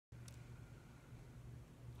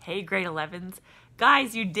Hey grade 11s.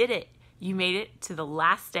 Guys, you did it. You made it to the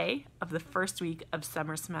last day of the first week of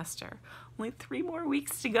summer semester. Only 3 more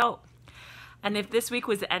weeks to go. And if this week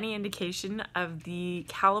was any indication of the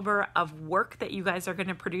caliber of work that you guys are going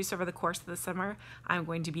to produce over the course of the summer, I'm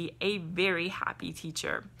going to be a very happy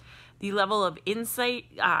teacher. The level of insight,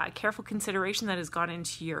 careful consideration that has gone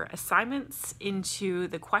into your assignments, into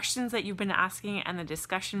the questions that you've been asking, and the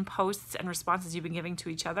discussion posts and responses you've been giving to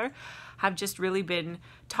each other have just really been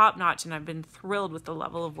top-notch, and I've been thrilled with the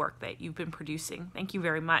level of work that you've been producing. Thank you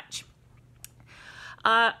very much.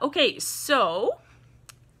 Okay, so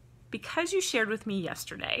because you shared with me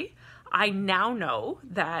yesterday, I now know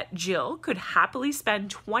that Jill could happily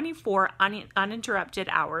spend 24 uninterrupted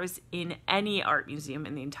hours in any art museum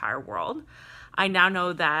in the entire world. I now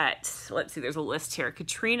know that, let's see, there's a list here.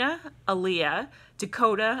 Katrina, Aaliyah,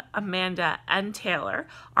 Dakota, Amanda, and Taylor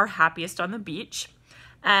are happiest on the beach.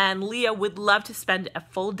 And Leah would love to spend a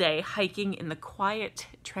full day hiking in the quiet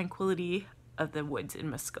tranquility of the woods in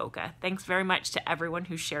Muskoka. Thanks very much to everyone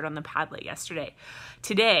who shared on the Padlet yesterday.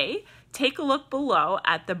 Today, take a look below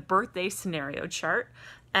at the birthday scenario chart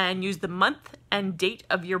and use the month and date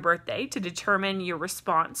of your birthday to determine your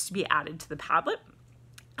response to be added to the Padlet.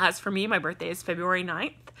 As for me, my birthday is February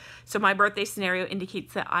 9th, so my birthday scenario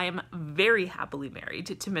indicates that I am very happily married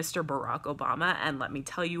to Mr. Barack Obama, and let me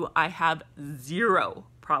tell you, I have 0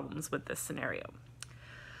 problems with this scenario.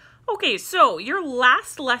 Okay, so your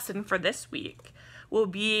last lesson for this week will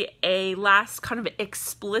be a last kind of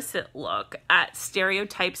explicit look at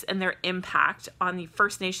stereotypes and their impact on the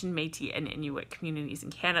First Nation, Métis, and Inuit communities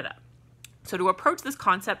in Canada. So to approach this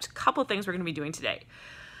concept, a couple of things we're going to be doing today.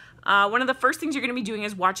 One of the first things you're going to be doing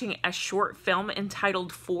is watching a short film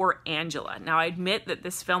entitled For Angela. Now, I admit that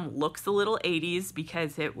this film looks a little 80s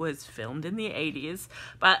because it was filmed in the 80s,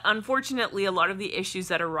 but unfortunately, a lot of the issues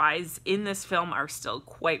that arise in this film are still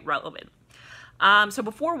quite relevant. So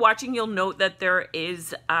before watching, you'll note that there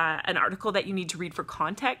is an article that you need to read for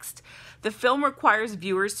context. The film requires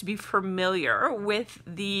viewers to be familiar with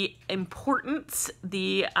the importance,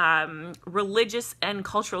 the religious and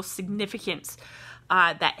cultural significance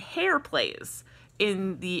that hair plays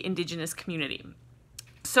in the Indigenous community.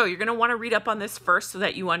 So you're going to want to read up on this first so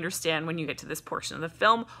that you understand when you get to this portion of the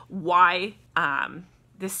film why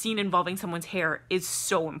the scene involving someone's hair is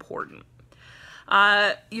so important.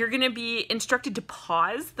 You're going to be instructed to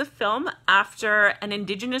pause the film after an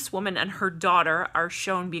Indigenous woman and her daughter are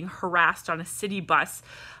shown being harassed on a city bus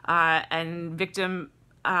and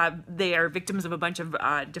they are victims of a bunch of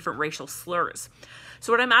different racial slurs.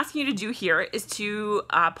 So what I'm asking you to do here is to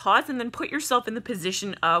pause and then put yourself in the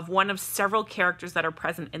position of one of several characters that are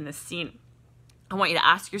present in this scene. I want you to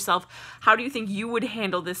ask yourself, how do you think you would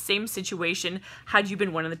handle this same situation had you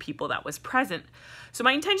been one of the people that was present? So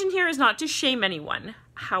my intention here is not to shame anyone.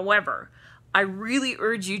 However, I really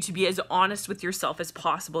urge you to be as honest with yourself as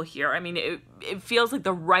possible here. I mean, it feels like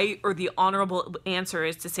the right or the honorable answer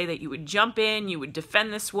is to say that you would jump in, you would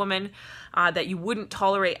defend this woman, that you wouldn't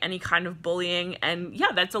tolerate any kind of bullying. And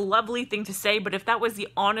yeah, that's a lovely thing to say, but if that was the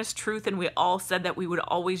honest truth and we all said that we would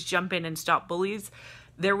always jump in and stop bullies,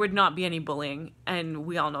 there would not be any bullying, and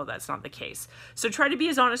we all know that's not the case. So try to be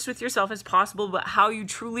as honest with yourself as possible about how you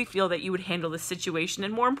truly feel that you would handle this situation,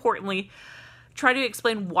 and more importantly, try to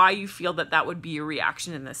explain why you feel that that would be your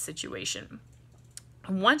reaction in this situation.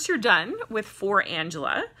 Once you're done with For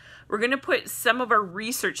Angela, we're going to put some of our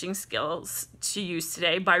researching skills to use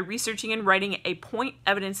today by researching and writing a point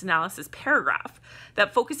evidence analysis paragraph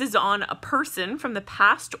that focuses on a person from the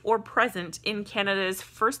past or present in Canada's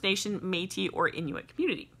First Nation, Métis, or Inuit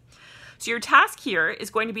community. So your task here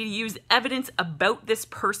is going to be to use evidence about this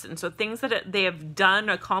person, so things that they have done,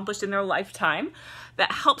 accomplished in their lifetime,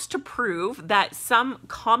 that helps to prove that some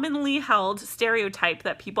commonly held stereotype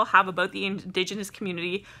that people have about the Indigenous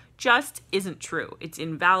community just isn't true. It's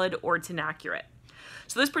invalid or it's inaccurate.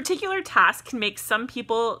 So this particular task can make some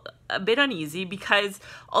people a bit uneasy because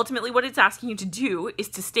ultimately what it's asking you to do is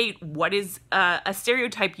to state what is a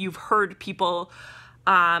stereotype you've heard people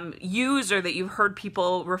use or that you've heard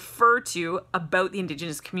people refer to about the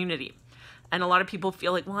Indigenous community. And a lot of people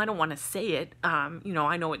feel like, well, I don't want to say it. You know,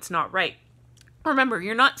 I know it's not right. Remember,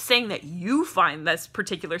 you're not saying that you find this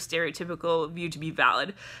particular stereotypical view to be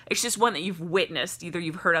valid. It's just one that you've witnessed. Either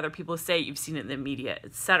you've heard other people say, you've seen it in the media,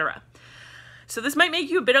 etc. So this might make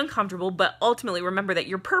you a bit uncomfortable, but ultimately remember that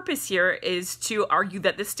your purpose here is to argue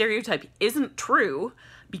that this stereotype isn't true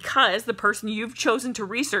because the person you've chosen to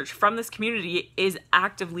research from this community is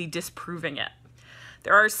actively disproving it.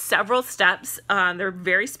 There are several steps, they're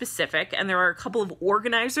very specific, and there are a couple of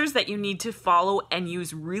organizers that you need to follow and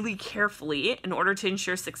use really carefully in order to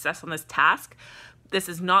ensure success on this task. This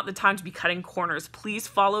is not the time to be cutting corners. Please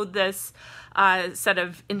follow this set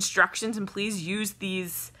of instructions, and please use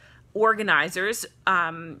these organizers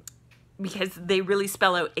because they really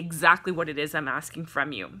spell out exactly what it is I'm asking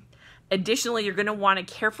from you. Additionally, you're going to want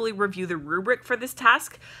to carefully review the rubric for this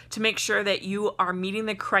task to make sure that you are meeting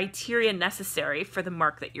the criteria necessary for the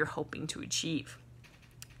mark that you're hoping to achieve.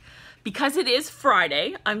 Because it is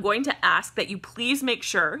Friday, I'm going to ask that you please make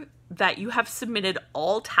sure that you have submitted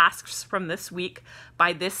all tasks from this week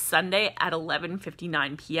by this Sunday at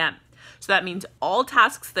 11:59 p.m. So that means all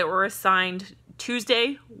tasks that were assigned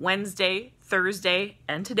Tuesday, Wednesday, Thursday,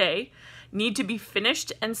 and today need to be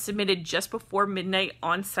finished and submitted just before midnight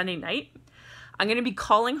on Sunday night. I'm going to be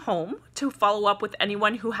calling home to follow up with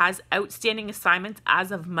anyone who has outstanding assignments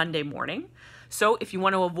as of Monday morning. So if you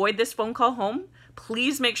want to avoid this phone call home,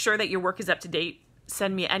 please make sure that your work is up to date.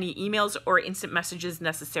 Send me any emails or instant messages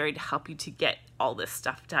necessary to help you to get all this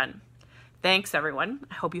stuff done. Thanks, everyone.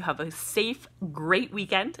 I hope you have a safe, great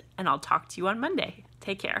weekend, and I'll talk to you on Monday.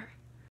 Take care.